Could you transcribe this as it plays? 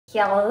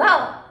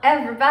Hello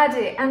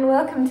everybody and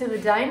welcome to the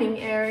dining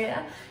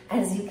area.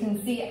 As you can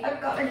see,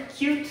 I've got a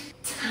cute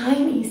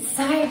tiny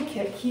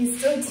sidekick. He's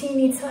so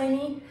teeny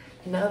tiny.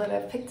 Now that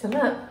I've picked him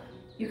up,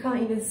 you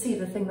can't even see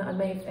the thing that I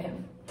made for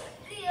him.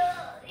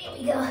 Here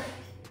we go.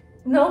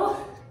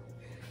 No,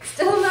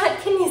 still not.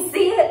 Can you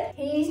see it?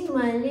 He's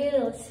my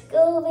little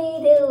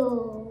Scooby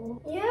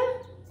Doo. Yeah,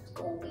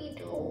 Scooby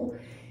Doo.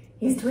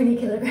 He's 20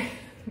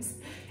 kilograms.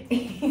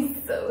 He's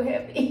so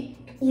heavy.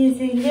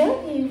 Yes, I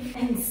love you.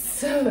 And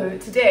so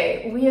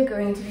today we are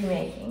going to be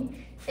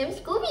making some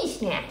Scooby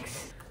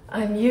snacks.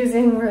 I'm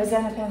using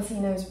Rosanna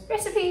Pansino's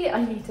recipe.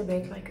 I need to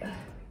make like a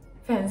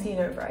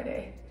Pansino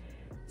Friday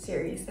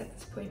series. At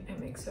this point, I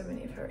make so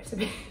many of her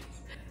recipes.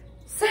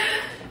 So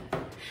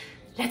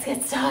let's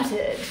get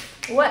started.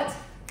 What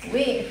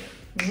we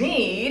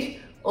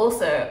need,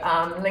 also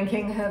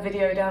linking her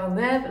video down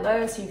there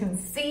below so you can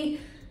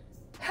see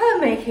her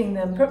making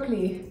them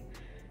properly.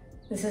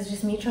 This is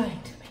just me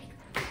trying to make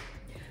them.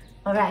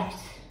 All right,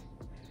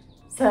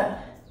 so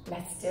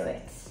let's do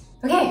it.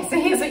 Okay,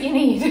 so here's what you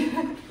need.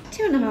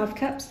 2.5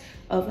 cups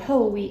of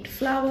whole wheat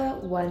flour,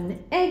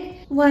 1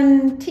 egg,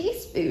 1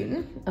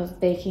 teaspoon of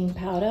baking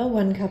powder,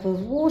 1 cup of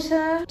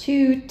water,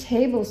 2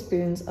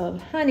 tablespoons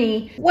of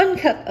honey, 1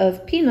 cup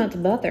of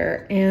peanut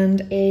butter,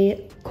 and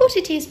a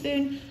 1/4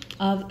 teaspoon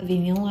of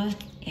vanilla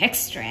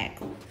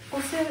extract.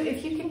 Also,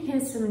 if you can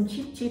hear some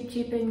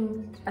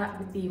cheeping, that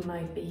would be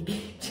my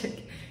baby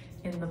chick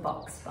in the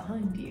box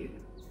behind you.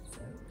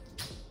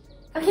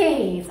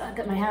 Okay, so I've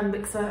got my hand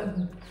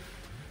mixer.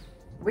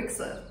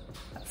 Wixer,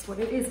 that's what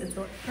it is, it's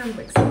a hand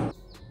mixer.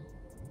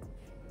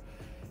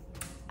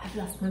 I've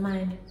lost my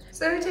mind.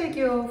 So take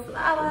your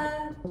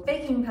flour,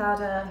 baking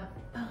powder,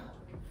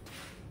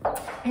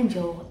 and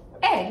your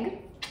egg.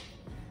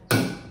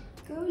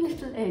 Go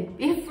little egg,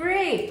 be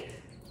free.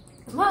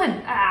 Come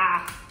on,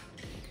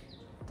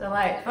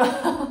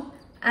 delightful.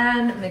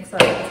 And mix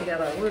that all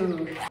together,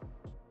 woo.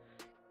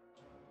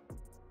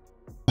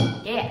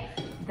 Yeah.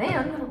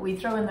 Then we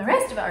throw in the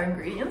rest of our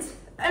ingredients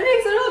and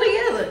mix it all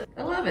together.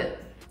 I love it.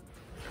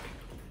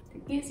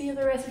 The easier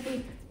the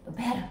recipe, the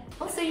better.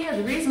 Also, yeah,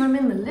 the reason I'm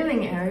in the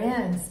living area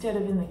instead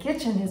of in the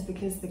kitchen is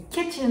because the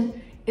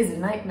kitchen is a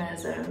nightmare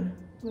zone.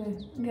 We're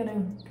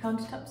getting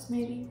countertops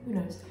maybe, who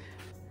knows.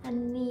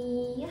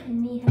 Honey,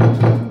 honey, honey,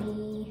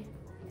 honey.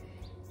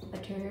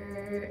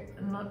 Butter,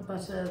 not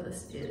butter,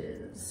 this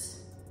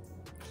is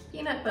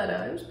peanut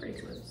butter. It was pretty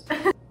close.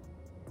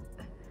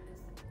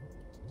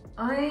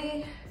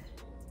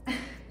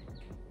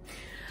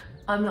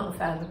 I'm not a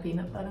fan of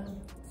peanut butter,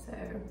 so.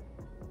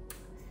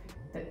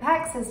 But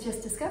Pax has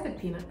just discovered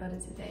peanut butter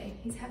today.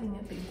 He's having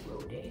a big grow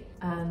day,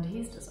 and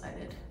he's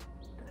decided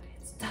that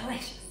it's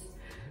delicious.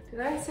 Did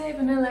I say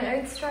vanilla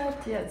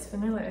extract? Yeah, it's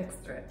vanilla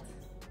extract,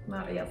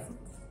 not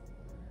essence.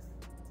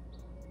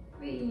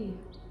 Whee!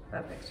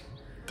 Perfect.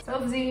 So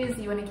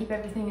obviously, you want to keep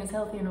everything as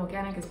healthy and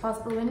organic as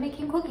possible when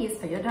making cookies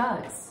for your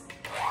dogs.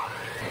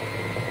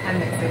 And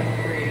mixing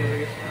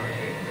really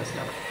slowly. This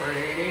looks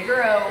pretty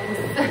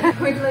gross.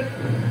 We'd like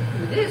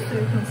this so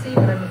you can see,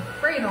 but I'm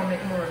afraid I'll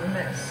make more of a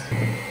mess.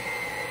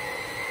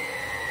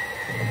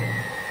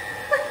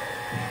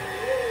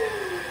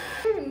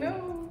 No.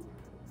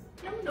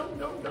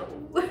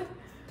 No.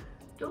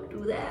 Don't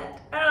do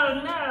that.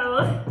 Oh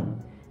no.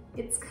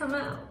 It's come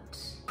out.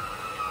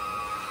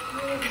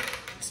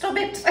 Stop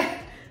it.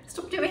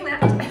 Stop doing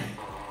that.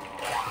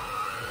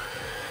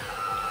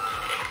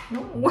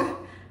 No.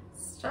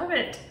 Stop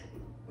it.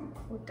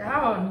 Go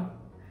down.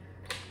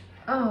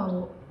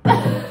 Oh.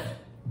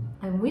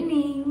 I'm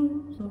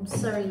winning. I'm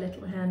sorry,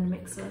 little hand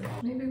mixer.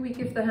 Maybe we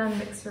give the hand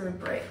mixer a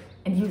break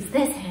and use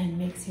this hand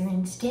mixer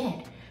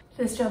instead.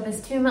 This job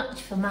is too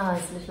much for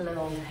Ma's little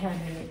old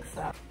hand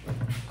mixer.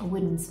 A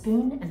wooden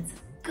spoon and some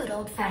good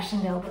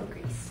old-fashioned elbow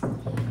grease.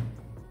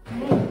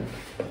 Okay.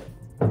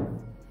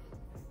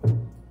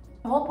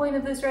 The whole point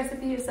of this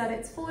recipe is that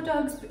it's for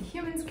dogs, but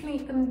humans can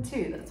eat them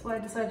too. That's why I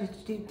decided to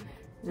do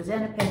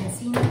Rosanna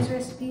Pansino's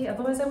recipe.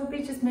 Otherwise I would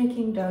be just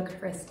making dog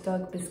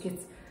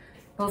biscuits.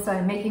 Also,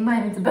 I'm making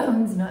mine into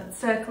bones, not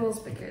circles,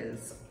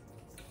 because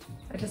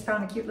I just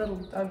found a cute little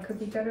dog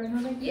cookie cutter and I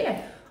was like,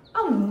 yeah,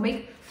 I'll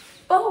make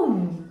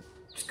bone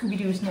Scooby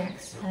Doo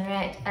snacks. All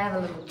right, I have a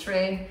little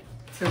tray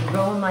to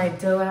roll my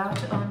dough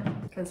out on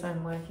because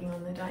I'm working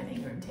on the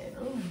dining room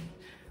table. I'm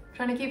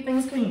trying to keep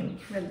things clean,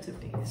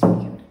 relatively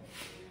speaking.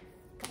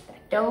 Got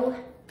that dough.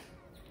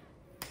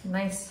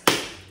 Nice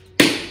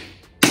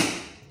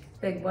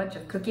big bunch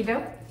of cookie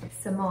dough.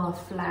 Some more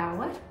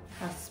flour.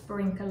 I'll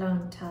sprinkle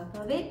on top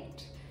of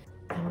it.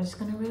 And we're just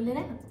gonna roll it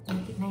out,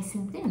 make it nice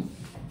and thin,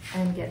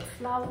 and get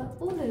flour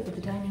all over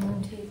the dining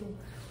room table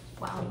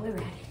while we're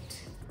at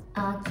it.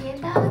 Okay,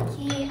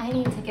 I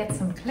need to get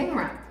some cling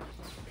wrap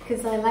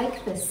because I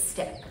like this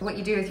step. What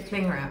you do with your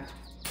cling wrap,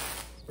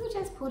 you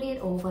just put it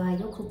over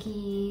your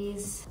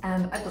cookies.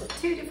 And I've got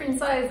 2 different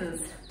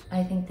sizes.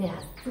 I think they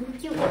are super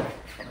cute. Let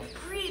me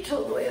reach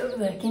all the way over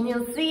there. Can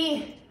you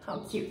see how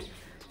cute?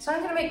 So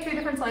I'm gonna make 2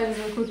 different sizes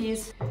of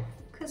cookies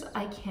because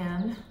I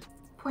can.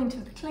 Point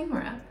of the cling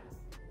wrap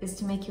is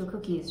to make your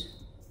cookies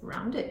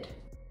rounded.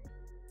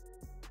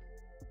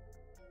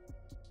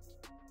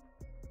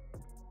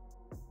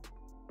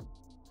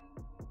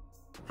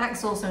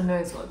 Pax also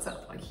knows what's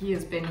up. Like, he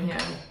has been here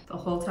the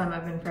whole time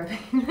I've been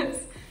prepping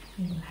this.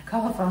 Back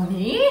off on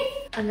me.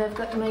 And I've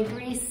got my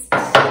greased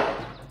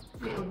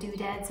little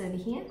doodads over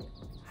here.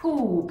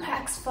 Ooh,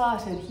 Pax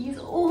farted. He's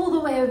all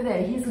the way over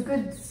there. He's a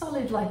good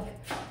solid like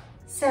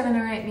 7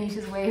 or 8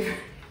 meters away from,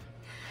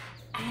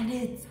 and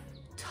it's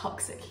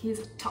toxic. He's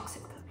a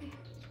toxic puppy.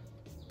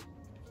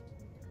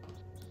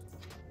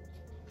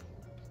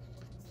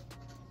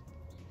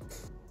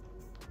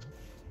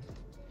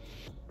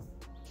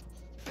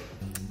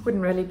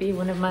 Wouldn't really be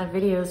one of my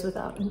videos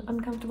without an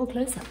uncomfortable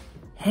close-up.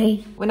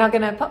 Hey, we're now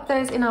gonna pop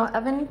those in our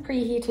oven,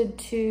 preheated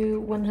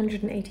to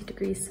 180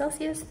 degrees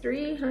Celsius,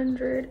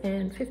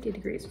 350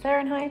 degrees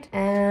Fahrenheit,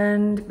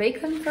 and bake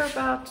them for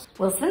about,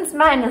 well, since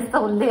mine is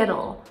so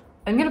little,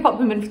 I'm gonna pop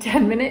them in for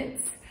 10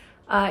 minutes.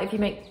 If you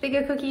make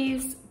bigger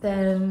cookies,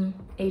 then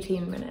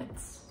 18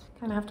 minutes.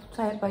 Kind of have to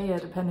play it by ear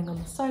depending on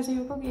the size of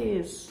your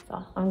cookies.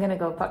 So I'm gonna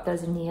go pop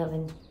those in the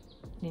oven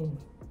and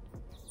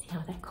see how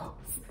that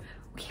goes.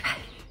 Okay, bye.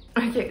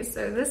 Okay,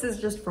 so this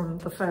is just from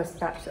the first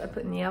batch that I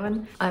put in the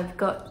oven. I've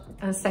got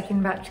a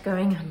second batch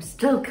going. I'm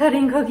still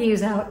cutting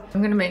cookies out.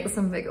 I'm gonna make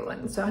some bigger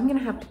ones. So I'm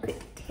gonna have to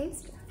quick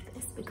taste of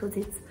this because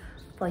it's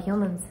for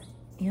humans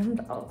and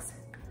dogs.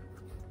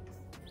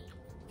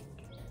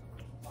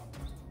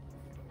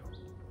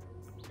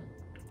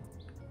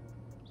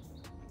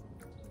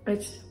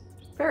 It's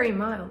very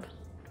mild,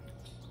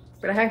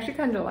 but I actually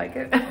kind of like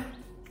it.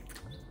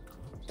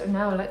 So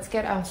now let's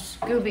get our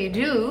Scooby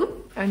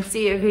Doo and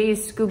see if he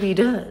Scooby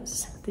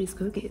does these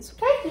cookies.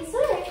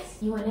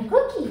 Brachiosaurus, you want a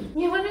cookie?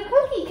 You want a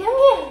cookie?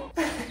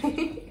 Come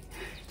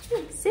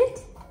here.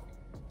 Sit.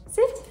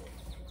 Sit.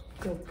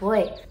 Good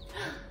boy.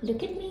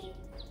 Look at me.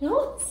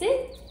 No,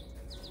 sit.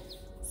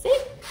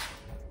 Sit.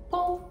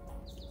 Oh.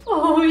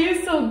 Oh,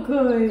 you're so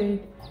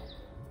good.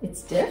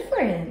 It's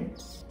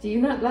different. Do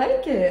you not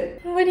like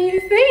it? What do you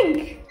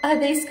think? Are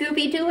they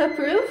Scooby Doo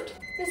approved?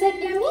 Was that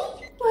yummy?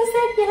 Was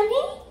that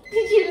yummy?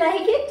 Did you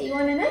like it? Do you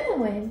want another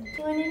one? Do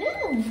you want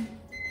another one?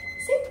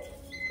 Sit.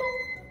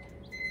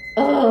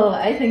 Oh,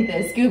 I think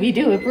they're Scooby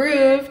Doo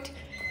approved.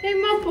 Hey,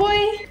 my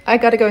boy. I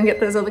gotta go and get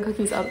those other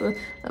cookies out of the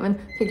oven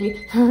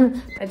quickly.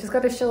 I just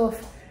gotta show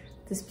off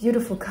this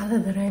beautiful color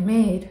that I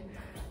made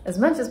as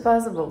much as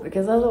possible,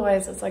 because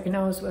otherwise it's like an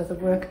hour's worth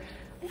of work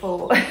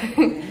for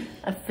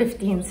a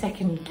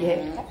 15-second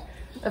gif.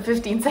 A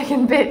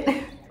 15-second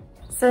bit.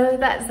 So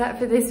that's that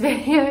for this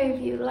video. If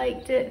you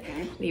liked it,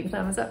 leave a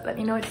thumbs up. Let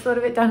me know what you thought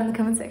of it down in the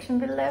comment section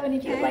below. And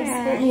if you'd like to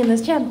support me in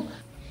this channel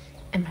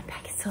and my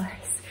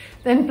Brachiosaurus,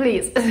 then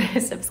please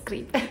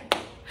subscribe.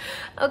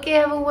 Okay,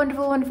 have a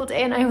wonderful, wonderful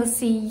day, and I will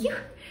see you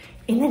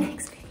in the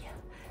next video.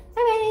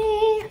 Bye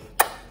bye.